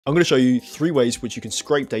I'm going to show you 3 ways which you can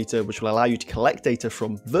scrape data, which will allow you to collect data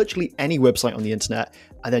from virtually any website on the internet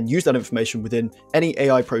and then use that information within any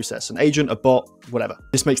AI process, an agent, a bot, whatever.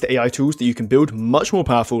 This makes the AI tools that you can build much more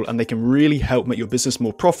powerful, and they can really help make your business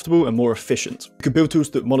more profitable and more efficient. You could build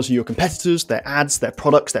tools that monitor your competitors, their ads, their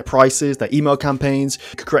products, their prices, their email campaigns.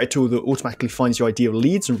 You could create a tool that automatically finds your ideal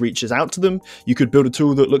leads and reaches out to them. You could build a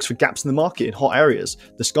tool that looks for gaps in the market in hot areas.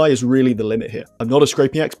 The sky is really the limit here. I'm not a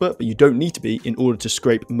scraping expert, but you don't need to be in order to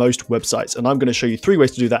scrape most websites, and I'm going to show you 3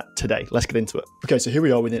 ways to do that today. Let's get into it. Okay, so here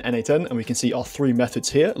we are within n8n, and we can see our 3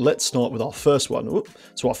 methods here. Let's start with our first one.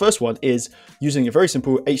 So our first one is using a very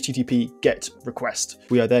simple HTTP GET request.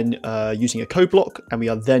 We are then using a code block, and we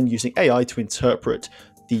are then using AI to interpret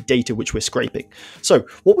the data which we're scraping. So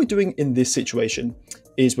what we're doing in this situation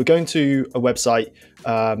is we're going to a website,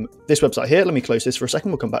 this website here. Let me close this for a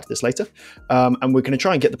second. We'll come back to this later. And we're going to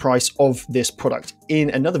try and get the price of this product.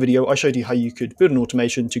 In another video, I showed you how you could build an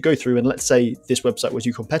automation to go through, and let's say this website was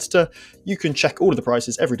your competitor. You can check all of the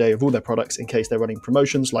prices every day of all their products in case they're running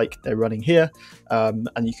promotions like they're running here, and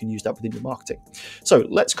you can use that within your marketing. So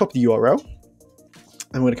let's copy the URL,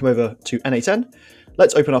 and we're going to come over to n8n.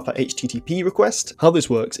 Let's open up our HTTP request. How this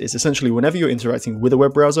works is essentially whenever you're interacting with a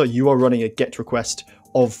web browser, you are running a GET request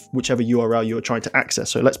of whichever URL you're trying to access.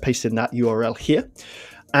 So let's paste in that URL here.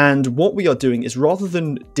 And what we are doing is, rather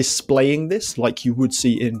than displaying this like you would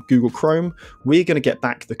see in Google Chrome, we're going to get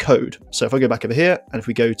back the code. So if I go back over here and if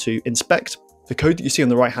we go to inspect, the code that you see on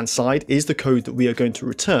the right hand side is the code that we are going to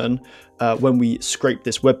return when we scrape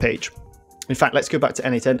this web page. In fact, let's go back to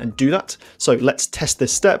n8n and do that. So let's test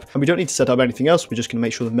this step, and we don't need to set up anything else. We're just going to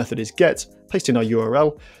make sure the method is get, paste in our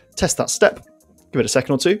URL, test that step, give it a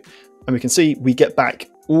second or two, and we can see we get back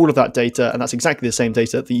all of that data, and that's exactly the same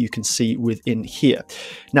data that you can see within here.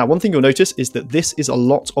 Now, one thing you'll notice is that this is a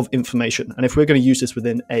lot of information, and if we're going to use this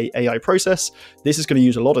within an AI process, this is going to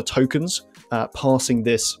use a lot of tokens passing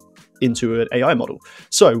this into an AI model.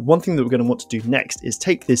 So one thing that we're going to want to do next is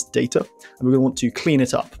take this data and we're going to want to clean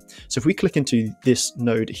it up. So if we click into this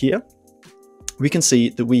node here, we can see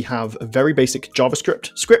that we have a very basic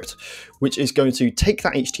JavaScript script, which is going to take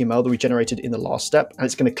that HTML that we generated in the last step, and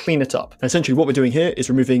it's going to clean it up. And essentially what we're doing here is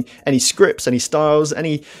removing any scripts, any styles,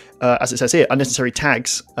 any, as it says here, unnecessary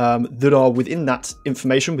tags that are within that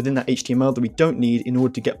information, within that HTML that we don't need in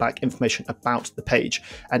order to get back information about the page.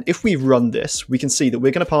 And if we run this, we can see that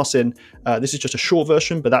we're going to pass in, this is just a short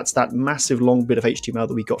version, but that's that massive long bit of HTML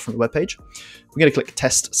that we got from the web page. We're going to click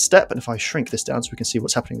test step, and if I shrink this down so we can see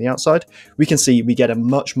what's happening on the outside, we can see we get a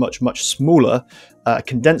much smaller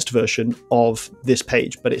condensed version of this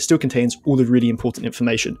page, but it still contains all the really important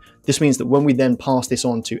information. This means that when we then pass this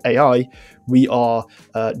on to AI, we are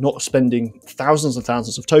not spending thousands and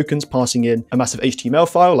thousands of tokens passing in a massive HTML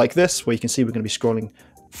file like this, where you can see we're going to be scrolling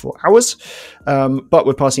for hours, but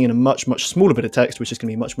we're passing in a much smaller bit of text, which is going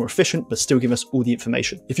to be much more efficient, but still give us all the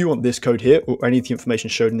information. If you want this code here or any of the information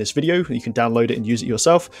showed in this video, you can download it and use it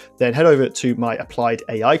yourself. Then head over to my Applied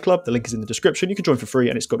AI Club. The link is in the description. You can join for free,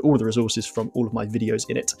 and it's got all of the resources from all of my videos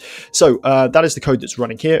in it. So that is the code that's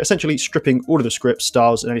running here, essentially stripping all of the scripts,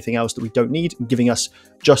 styles, and anything else that we don't need, and giving us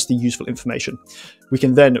just the useful information. We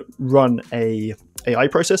can then run a AI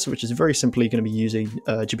process, which is very simply going to be using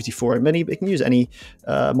GPT-4o Mini, but you can use any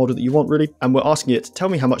model that you want, really. And we're asking it to tell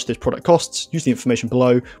me how much this product costs, use the information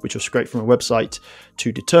below, which was scraped from a website,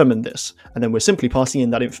 to determine this. And then we're simply passing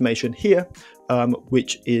in that information here,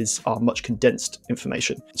 which is our much condensed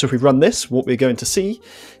information. So if we run this, what we're going to see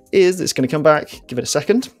is it's going to come back, give it a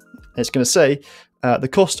second, and it's going to say, the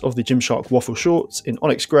cost of the Gymshark waffle shorts in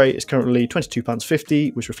Onyx Grey is currently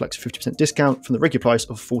 £22.50, which reflects a 50% discount from the regular price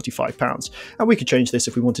of £45. And we could change this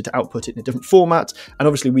if we wanted to output it in a different format. And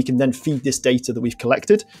obviously we can then feed this data that we've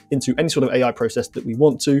collected into any sort of AI process that we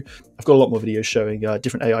want to. I've got a lot more videos showing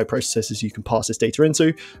different AI processes you can pass this data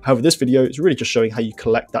into. However, this video is really just showing how you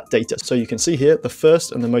collect that data. So you can see here, the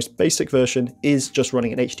first and the most basic version is just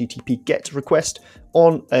running an HTTP GET request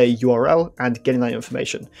on a URL and getting that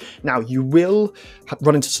information. Now, you will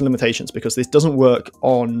run into some limitations because this doesn't work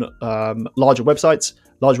on larger websites.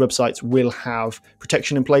 Large websites will have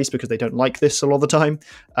protection in place because they don't like this a lot of the time.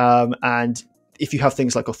 And if you have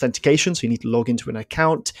things like authentication, so you need to log into an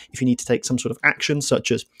account, if you need to take some sort of action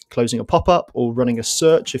such as closing a pop-up or running a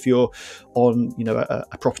search, if you're on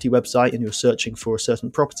a property website and you're searching for a certain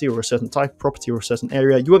property or a certain type of property or a certain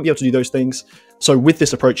area, you won't be able to do those things. So with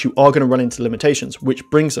this approach, you are going to run into limitations, which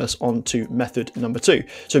brings us on to method number 2.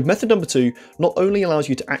 So method number 2 not only allows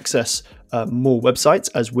you to access more websites,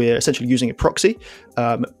 as we're essentially using a proxy,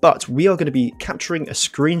 but we are going to be capturing a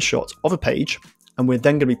screenshot of a page, and we're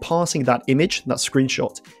then going to be passing that image, that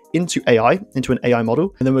screenshot, into AI, into an AI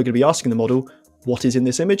model, and then we're going to be asking the model, what is in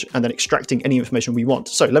this image and then extracting any information we want.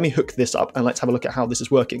 So let me hook this up and let's have a look at how this is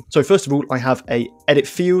working. So first of all, I have a edit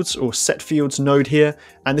fields or set fields node here,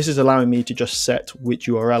 and this is allowing me to just set which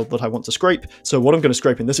URL that I want to scrape. So what I'm going to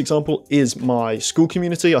scrape in this example is my school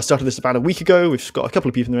community. I started this about a week ago. We've got a couple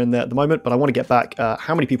of people in there at the moment, but I want to get back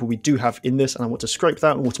how many people we do have in this, and I want to scrape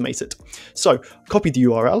that and automate it. So copy the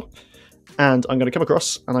URL. And I'm going to come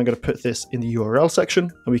across and I'm going to put this in the URL section.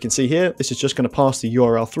 And we can see here, this is just going to pass the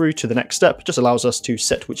URL through to the next step. It just allows us to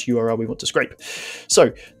set which URL we want to scrape.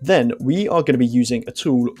 So then we are going to be using a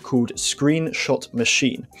tool called Screenshot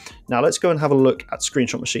Machine. Now let's go and have a look at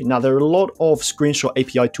Screenshot Machine. Now there are a lot of screenshot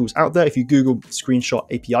API tools out there. If you Google Screenshot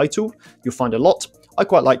API tool, you'll find a lot. I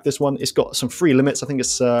quite like this one. It's got some free limits. I think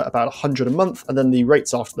it's about 100 a month, and then the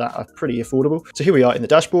rates after that are pretty affordable. So here we are in the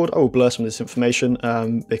dashboard. I will blur some of this information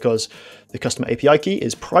because the customer API key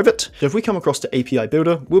is private. So if we come across to API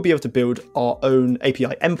Builder, we'll be able to build our own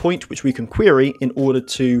API endpoint, which we can query in order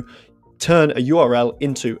to turn a URL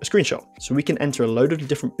into a screenshot. So we can enter a load of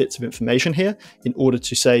different bits of information here in order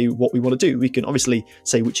to say what we want to do. We can obviously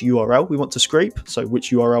say which URL we want to scrape, so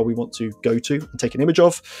which URL we want to go to and take an image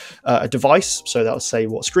of, a device, so that'll say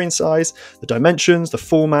what screen size, the dimensions, the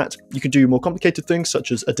format. You can do more complicated things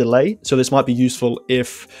such as a delay. So this might be useful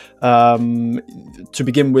if, to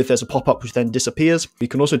begin with, there's a pop-up which then disappears. We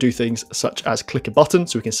can also do things such as click a button,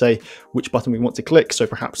 so we can say which button we want to click, so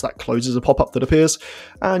perhaps that closes a pop-up that appears.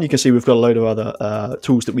 And you can see we've got a load of other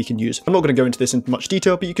tools that we can use. I'm not going to go into this in much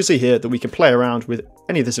detail, but you can see here that we can play around with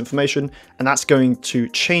any of this information, and that's going to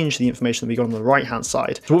change the information that we got on the right hand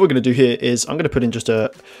side. So what we're going to do here is I'm going to put in just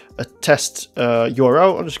a test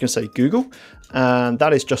URL. I'm just going to say Google, and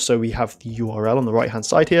that is just so we have the URL on the right hand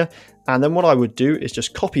side here. And then what I would do is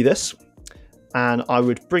just copy this, and I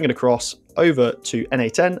would bring it across over to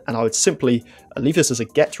n8n, and I would simply leave this as a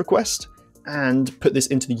GET request and put this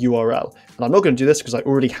into the URL. And I'm not going to do this because I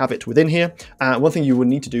already have it within here. One thing you will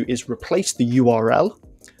need to do is replace the URL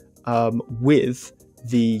with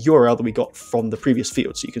the URL that we got from the previous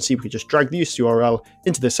field. So you can see we can just drag this URL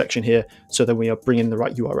into this section here so that we are bringing the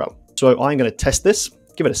right URL. So I'm going to test this,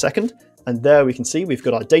 give it a second, and there we can see we've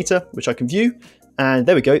got our data, which I can view. And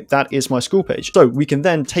there we go, that is my school page. So we can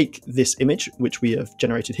then take this image, which we have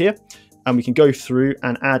generated here, and we can go through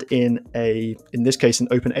and add in in this case, an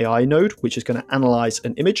OpenAI node, which is going to analyze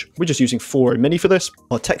an image. We're just using 4o-mini for this.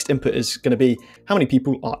 Our text input is going to be how many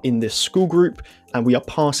people are in this school group, and we are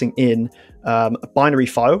passing in a binary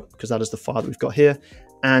file, because that is the file that we've got here.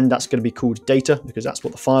 And that's going to be called data, because that's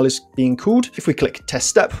what the file is being called. If we click test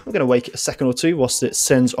step, we're going to wait a second or two whilst it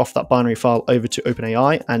sends off that binary file over to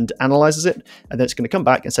OpenAI and analyzes it. And then it's going to come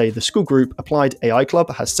back and say the school group applied AI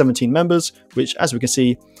club has 17 members, which, as we can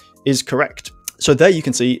see, is correct. So there you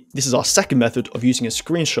can see this is our second method of using a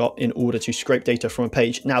screenshot in order to scrape data from a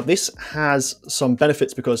page. Now this has some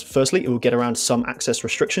benefits because firstly, it will get around some access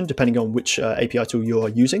restriction depending on which API tool you are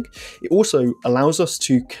using. It also allows us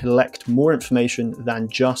to collect more information than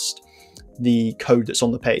just the code that's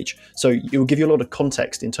on the page. So it will give you a lot of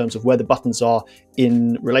context in terms of where the buttons are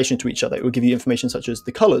in relation to each other. It will give you information such as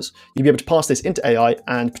the colors. You'll be able to pass this into AI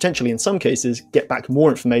and potentially in some cases get back more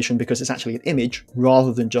information because it's actually an image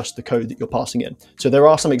rather than just the code that you're passing in. So there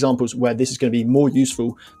are some examples where this is going to be more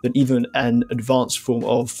useful than even an advanced form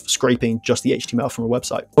of scraping just the HTML from a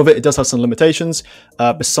website. However, it does have some limitations.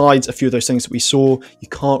 Besides a few of those things that we saw, you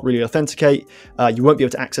can't really authenticate, you won't be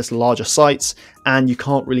able to access larger sites, and you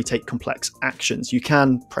can't really take complex actions. You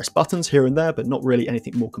can press buttons here and there, but not really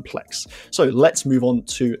anything more complex. So let's move on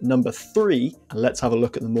to number 3, and let's have a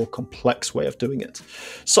look at the more complex way of doing it.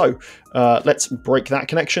 So let's break that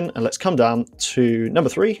connection and let's come down to number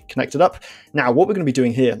 3, connect it up. Now, what we're going to be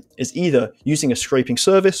doing here is either using a scraping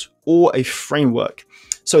service or a framework.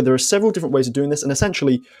 So there are several different ways of doing this, and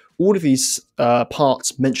essentially all of these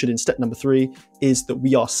parts mentioned in step number 3 is that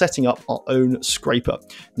we are setting up our own scraper.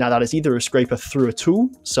 Now that is either a scraper through a tool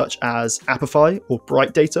such as Apify or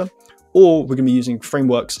Bright Data, or we're going to be using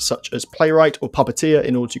frameworks such as Playwright or Puppeteer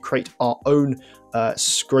in order to create our own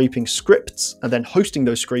scraping scripts and then hosting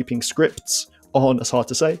those scraping scripts on, it's hard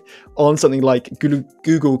to say, on something like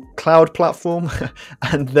Google Cloud Platform,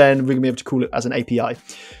 and then we're going to be able to call it as an API.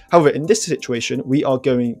 However, in this situation, we are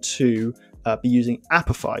going to be using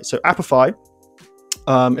Apify. So Apify,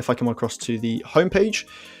 if I come across to the homepage,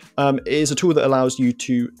 is a tool that allows you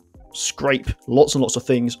to scrape lots and lots of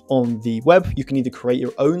things on the web. You can either create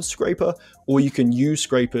your own scraper or you can use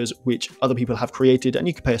scrapers which other people have created, and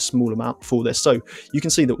you can pay a small amount for this. So you can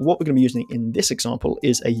see that what we're going to be using in this example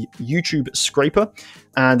is a YouTube scraper,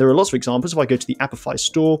 and there are lots of examples. If I go to the Apify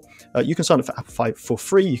store, you can sign up for Apify for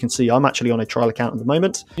free. You can see I'm actually on a trial account at the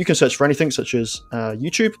moment. You can search for anything such as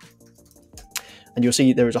YouTube. and you'll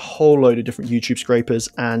see there is a whole load of different YouTube scrapers,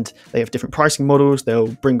 and they have different pricing models. They'll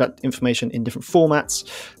bring back information in different formats,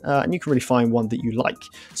 and you can really find one that you like.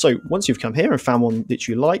 So once you've come here and found one that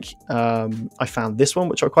you like, I found this one,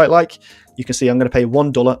 which I quite like. You can see I'm going to pay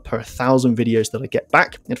 $1 per 1,000 videos that I get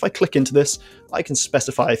back. And if I click into this, I can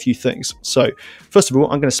specify a few things. So first of all,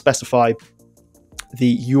 I'm going to specify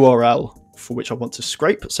the URL for which I want to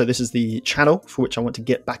scrape. So this is the channel for which I want to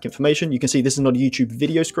get back information. You can see this is not a YouTube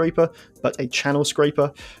video scraper, but a channel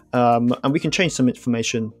scraper. And we can change some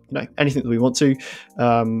information, anything that we want to.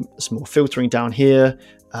 Some more filtering down here.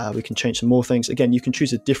 We can change some more things. Again, you can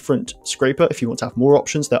choose a different scraper if you want to have more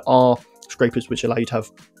options. There are scrapers which allow you to have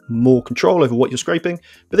more control over what you're scraping,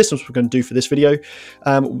 but this is what we're going to do for this video.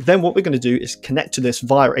 Then what we're going to do is connect to this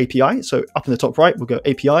via API. So up in the top right, we'll go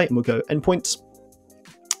API and we'll go endpoints.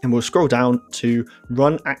 And we'll scroll down to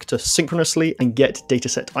run actor synchronously and get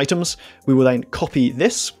dataset items. We will then copy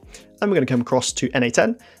this, and we're going to come across to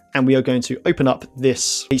n8n, and we are going to open up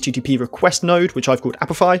this HTTP request node, which I've called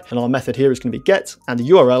Appify, and our method here is going to be get, and the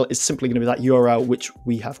URL is simply going to be that URL which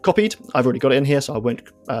we have copied. I've already got it in here, so I won't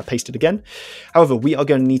paste it again. However, we are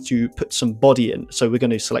going to need to put some body in. So we're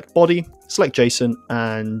going to select body, select JSON,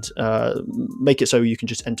 and make it so you can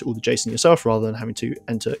just enter all the JSON yourself rather than having to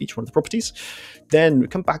enter each one of the properties. Then we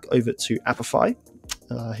come back over to Appify.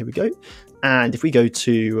 Here we go. And if we go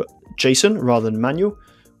to JSON rather than manual,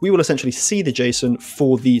 we will essentially see the JSON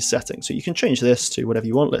for these settings. So you can change this to whatever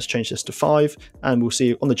you want. Let's change this to 5, and we'll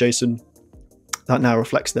see on the JSON that now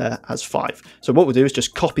reflects there as 5. So what we'll do is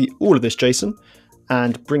just copy all of this JSON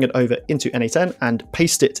and bring it over into n8n and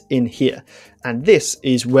paste it in here. And this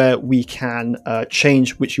is where we can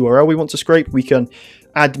change which URL we want to scrape. We can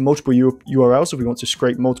add multiple URLs if we want to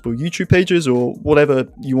scrape multiple YouTube pages or whatever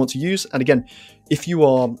you want to use. And again, if you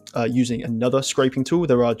are using another scraping tool,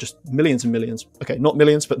 there are just millions and millions. Okay, not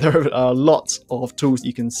millions, but there are lots of tools that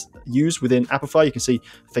you can use within Appify. You can see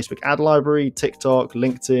Facebook ad library, TikTok,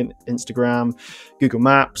 LinkedIn, Instagram, Google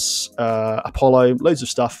Maps, Apollo, loads of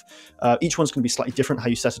stuff. Each one's going to be slightly different how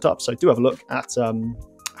you set it up. So do have a look at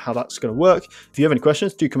how that's going to work. If you have any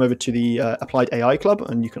questions, do come over to the Applied AI Club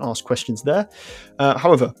and you can ask questions there.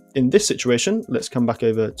 However, in this situation, let's come back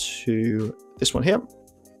over to this one here.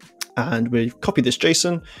 And we've copied this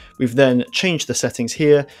JSON. We've then changed the settings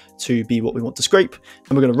here to be what we want to scrape.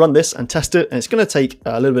 And we're going to run this and test it. And it's going to take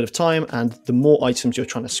a little bit of time. And the more items you're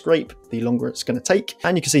trying to scrape, the longer it's going to take.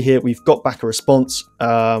 And you can see here, we've got back a response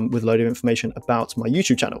with a load of information about my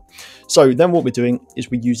YouTube channel. So then what we're doing is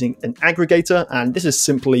we're using an aggregator. And this is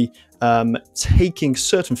simply taking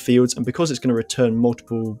certain fields. And because it's going to return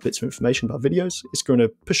multiple bits of information about videos, it's going to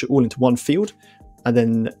push it all into one field. And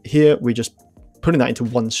then here we just putting that into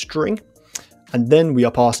one string, and then we are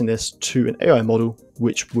passing this to an AI model,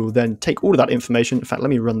 which will then take all of that information. In fact, let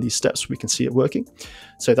me run these steps so we can see it working.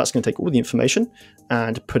 So that's going to take all the information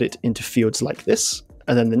and put it into fields like this.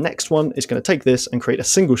 And then the next one is going to take this and create a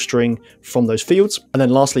single string from those fields. And then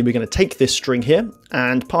lastly, we're going to take this string here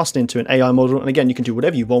and pass it into an AI model. And again, you can do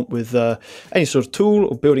whatever you want with any sort of tool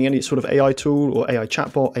or building any sort of AI tool or AI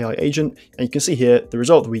chatbot, AI agent. And you can see here, the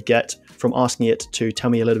result that we get from asking it to tell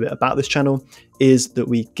me a little bit about this channel is that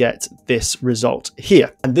we get this result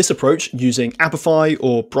here. And this approach using Appify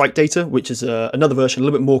or Bright Data, which is another version, a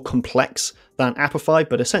little bit more complex than Appify,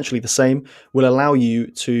 but essentially the same, will allow you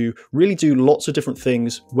to really do lots of different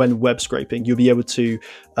things when web scraping. You'll be able to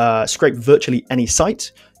scrape virtually any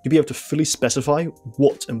site. You'll be able to fully specify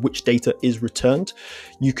what and which data is returned.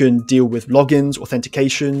 You can deal with logins,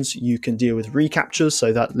 authentications. You can deal with recaptures,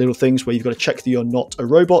 so that little things where you've got to check that you're not a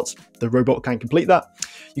robot. The robot can complete that.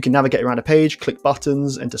 You can navigate around a page, click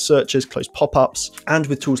buttons, enter searches, close pop-ups. And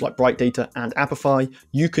with tools like Bright Data and Appify,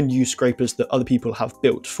 you can use scrapers that other people have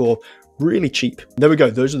built for really cheap. There we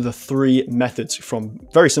go. Those are the 3 methods, from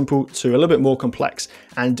very simple to a little bit more complex.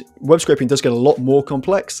 And web scraping does get a lot more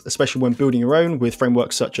complex, especially when building your own with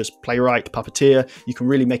frameworks such as Playwright, Puppeteer. You can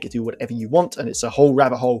really make it do whatever you want, and it's a whole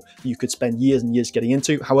rabbit hole you could spend years and years getting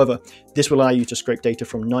into. However, this will allow you to scrape data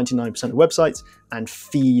from 99% of websites and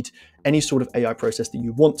feed any sort of AI process that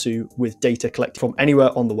you want to with data collected from anywhere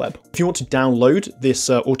on the web. If you want to download this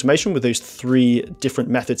automation with those 3 different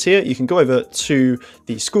methods here, you can go over to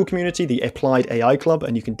the school community, the Applied AI Club,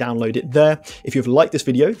 and you can download it there. If you've liked this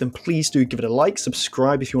video, then please do give it a like,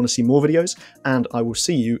 subscribe if you want to see more videos, and I will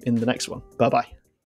see you in the next one. Bye-bye.